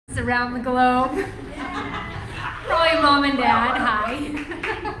around the globe. Probably mom and dad, hi.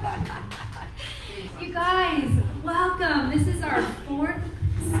 You guys, welcome. This is our 4th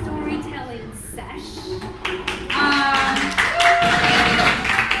storytelling sesh.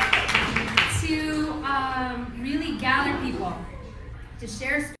 To really gather people to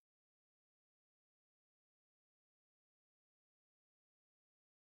share stories.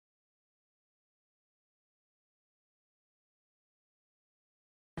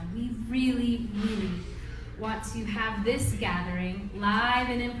 We really want to have this gathering, live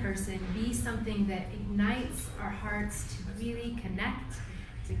and in person, be something that ignites our hearts to really connect,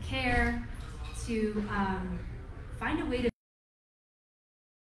 to care, to find a way to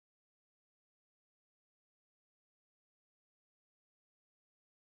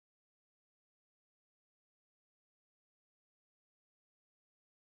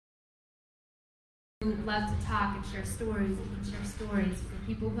love to talk and share stories. We can share stories for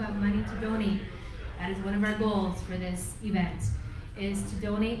people who have money to donate. That is one of our goals for this event, is to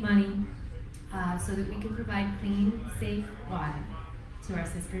donate money so that we can provide clean, safe water to our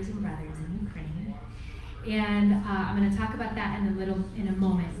sisters and brothers in Ukraine. And I'm going to talk about that in a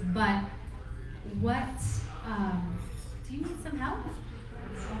moment. But what, do you need some help?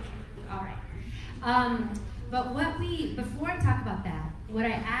 All right. But before I talk about that, what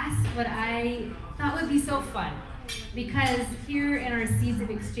I thought would be so fun, because here in our Seeds of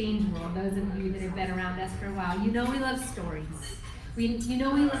Exchange world, those of you that have been around us for a while, you know we love stories. You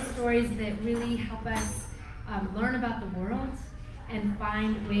know we love stories that really help us learn about the world and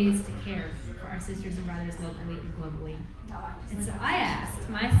find ways to care for our sisters and brothers locally and globally. And so I asked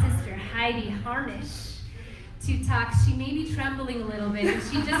my sister Heidi Harnisch to talk. She may be trembling a little bit, and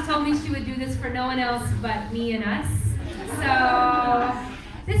she just told me she would do this for no one else but me and us. So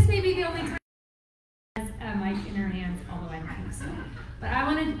this may be the only time she has a mic in her hands, although I don't think so. But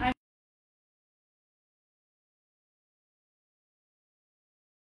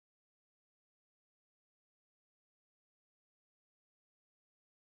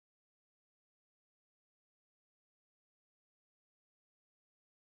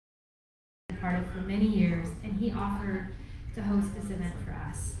part of for many years, and he offered to host this event for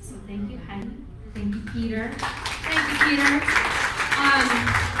us. So thank you, Heidi. Thank you, Peter. Thank you, Peter.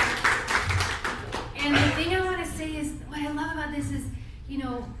 And the thing I want to say is, what I love about this is, you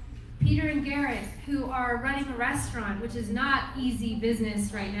know, Peter and Garrett, who are running a restaurant, which is not easy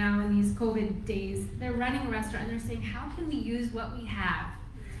business right now in these COVID days. They're running a restaurant, and they're saying, how can we use what we have?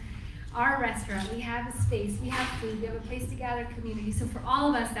 Our restaurant, we have a space, we have food, we have a place to gather community. So for all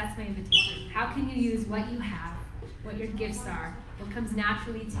of us, that's my invitation. How can you use what you have, what your gifts are, what comes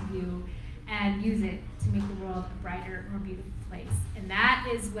naturally to you, and use it to make the world a brighter, more beautiful place? And that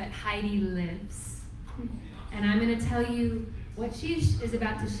is what Heidi lives. And I'm going to tell you, what she is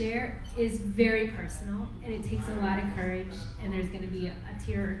about to share is very personal, and it takes a lot of courage, and there's going to be a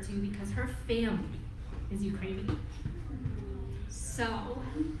tear or two, because her family is Ukrainian. So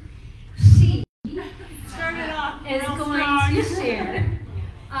she is going to share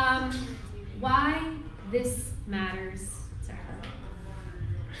why this matters to her.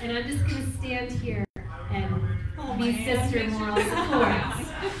 And I'm just going to stand here and be sister moral support.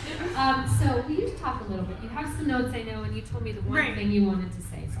 So will you talk a little bit? You have some notes, I know, and you told me the one thing you wanted to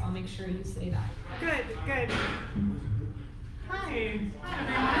say, so I'll make sure you say that. Good. Hi.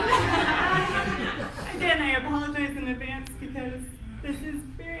 Again, I apologize in advance because this is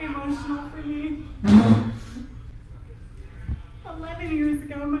very emotional for me. 11 years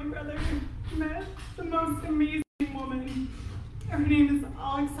ago, my brother met the most amazing woman. Her name is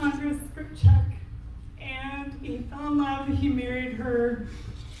Alexandra Skripchuk, and he fell in love. He married her,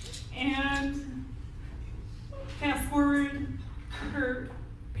 and fast forward, her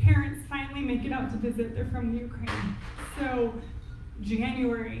parents finally make it out to visit. They're from the Ukraine. So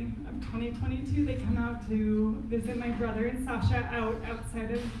January of 2022, they come out to visit my brother and Sasha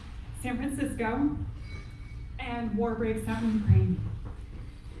outside of San Francisco, and war breaks out in Ukraine.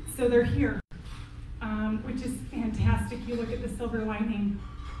 So they're here, which is fantastic. You look at the silver lining,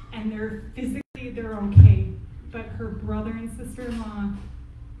 and they're okay, but her brother and sister-in-law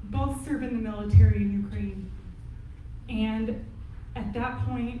both serve in the military in Ukraine. And at that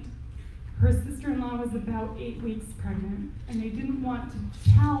point, her sister-in-law was about 8 weeks pregnant, and they didn't want to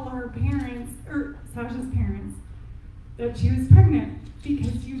tell her parents, or Sasha's parents, that she was pregnant,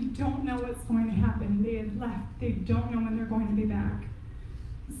 because you don't know what's going to happen. They had left. They don't know when they're going to be back.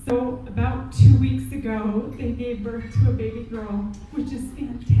 So about 2 weeks ago, they gave birth to a baby girl, which is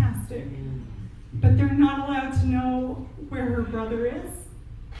fantastic. But they're not allowed to know where her brother is.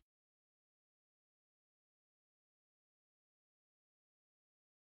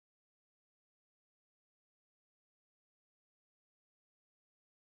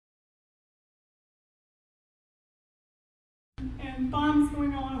 and bombs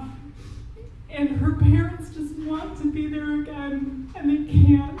going off, and her parents just want to be there again, and they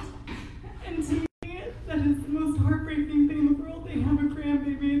can't. And to me, that is the most heartbreaking thing in the world. They have a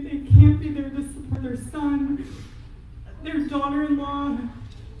grandbaby, they can't be there to support their son, their daughter-in-law.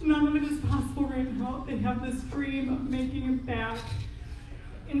 None of it is possible right now. They have this dream of making it back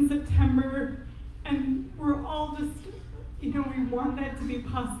in September, and we're all just, we want that to be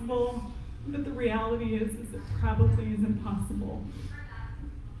possible, but the reality is it probably isn't possible.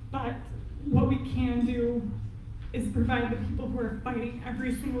 But what we can do is provide the people who are fighting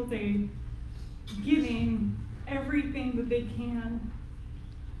every single day, giving everything that they can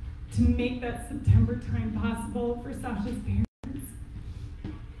to make that September time possible for Sasha's parents.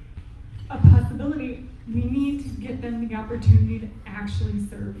 A possibility, we need to get them the opportunity to actually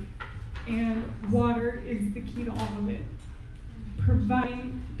serve. And water is the key to all of it.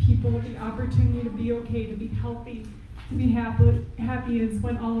 Providing people the opportunity to be okay, to be healthy, to be happy is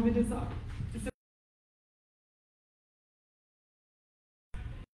when all of it is up.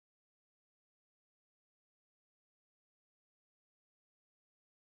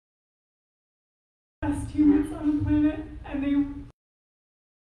 Best humans on the planet, and they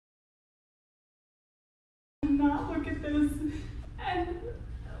not look at this, and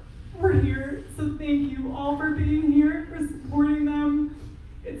we're here, so thank you all for being here, for supporting them.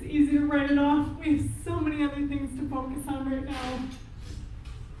 It's easy to write it off. We have so many other things to focus on right now,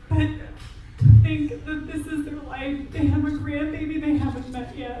 but to think that this is their life. They have a grandbaby they haven't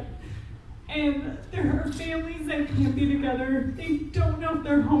met yet, and there are families that can't be together. They don't know if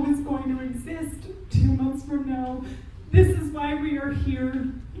their home is going to exist 2 months from now. This is why we are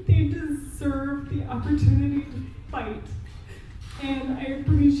here. They deserve the opportunity to fight. And I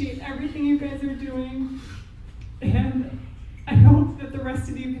appreciate everything you guys are doing. And I hope that the rest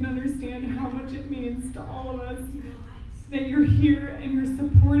of you can understand how much it means to all of us that you're here and you're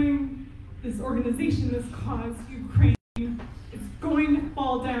supporting this organization, this cause, Ukraine. It's going to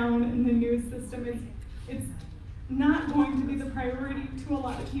fall down in the news system. It's not going to be the priority to a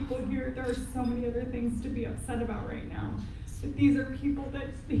lot of people here. There are so many other things to be upset about right now. But these are people that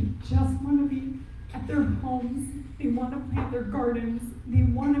they just want to be at their homes. They want to plant their gardens. They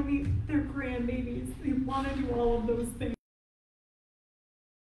want to meet their grandbabies. They want to do all of those things.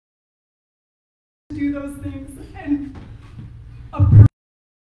 Do those things, and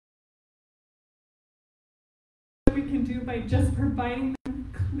we can do by just providing them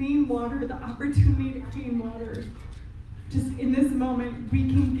clean water, the opportunity to clean water. Just in this moment, we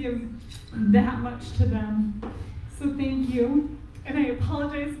can give that much to them. So thank you, and I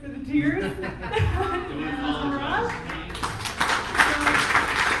apologize for the tears.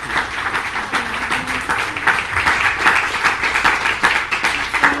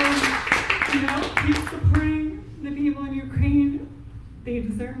 Keep supporting the people in Ukraine. They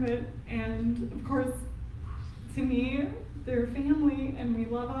deserve it, and of course, to me, they're family, and we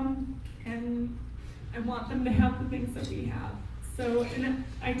love them, and I want them to have the things that we have. So, and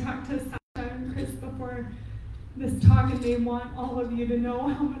I talked to Sasha and Chris before this talk, and they want all of you to know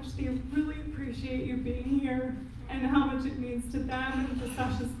how much they really appreciate you being here, and how much it means to them, and to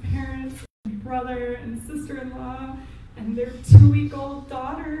Sasha's parents, and brother, and sister-in-law, and their 2-week-old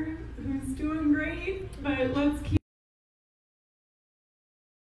daughter, who's doing great, but let's keep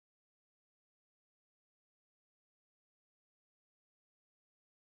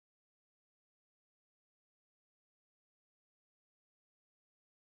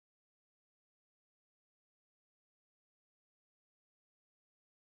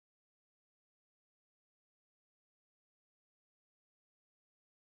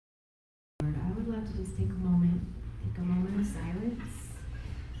I would love to just take a moment of silence.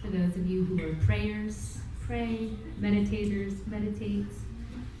 For those of you who are prayers, pray, meditators, meditate.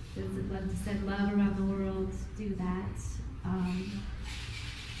 Those that love to send love around the world, do that.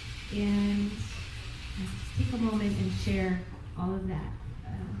 And just take a moment and share all of that.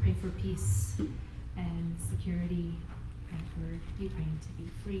 Pray for peace and security, and for Ukraine to be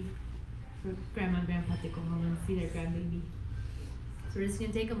free, for grandma and grandpa to go home and see their grandbaby. So we're just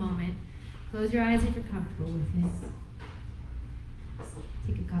going to take a moment. Close your eyes if you're comfortable with it.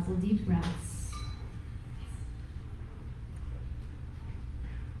 Take a couple deep breaths.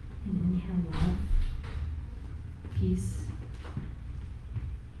 And inhale love, peace,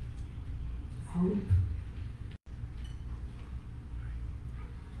 hope.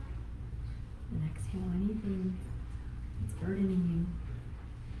 And exhale anything that's burdening you.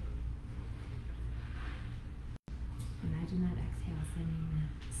 Imagine that exhale sending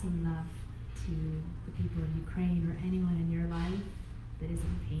some love to the people in Ukraine or anyone in your life that is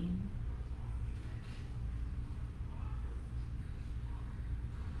in pain.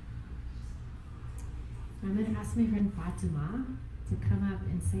 I'm going to ask my friend Fatouma to come up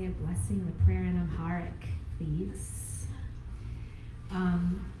and say a blessing and a prayer in Amharic, please.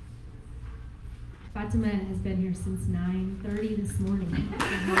 Fatouma has been here since 9:30 this morning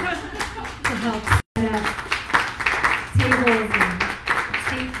to help set up tables and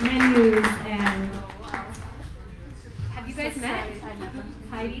take menus. And have you guys met?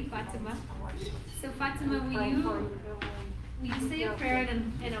 Heidi, Fatouma. So Fatouma, will you say a prayer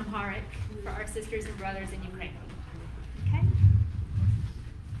in Amharic for our sisters and brothers in Ukraine? Okay.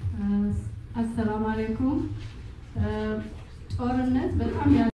 Assalamu alaikum. ጦርነት በጣም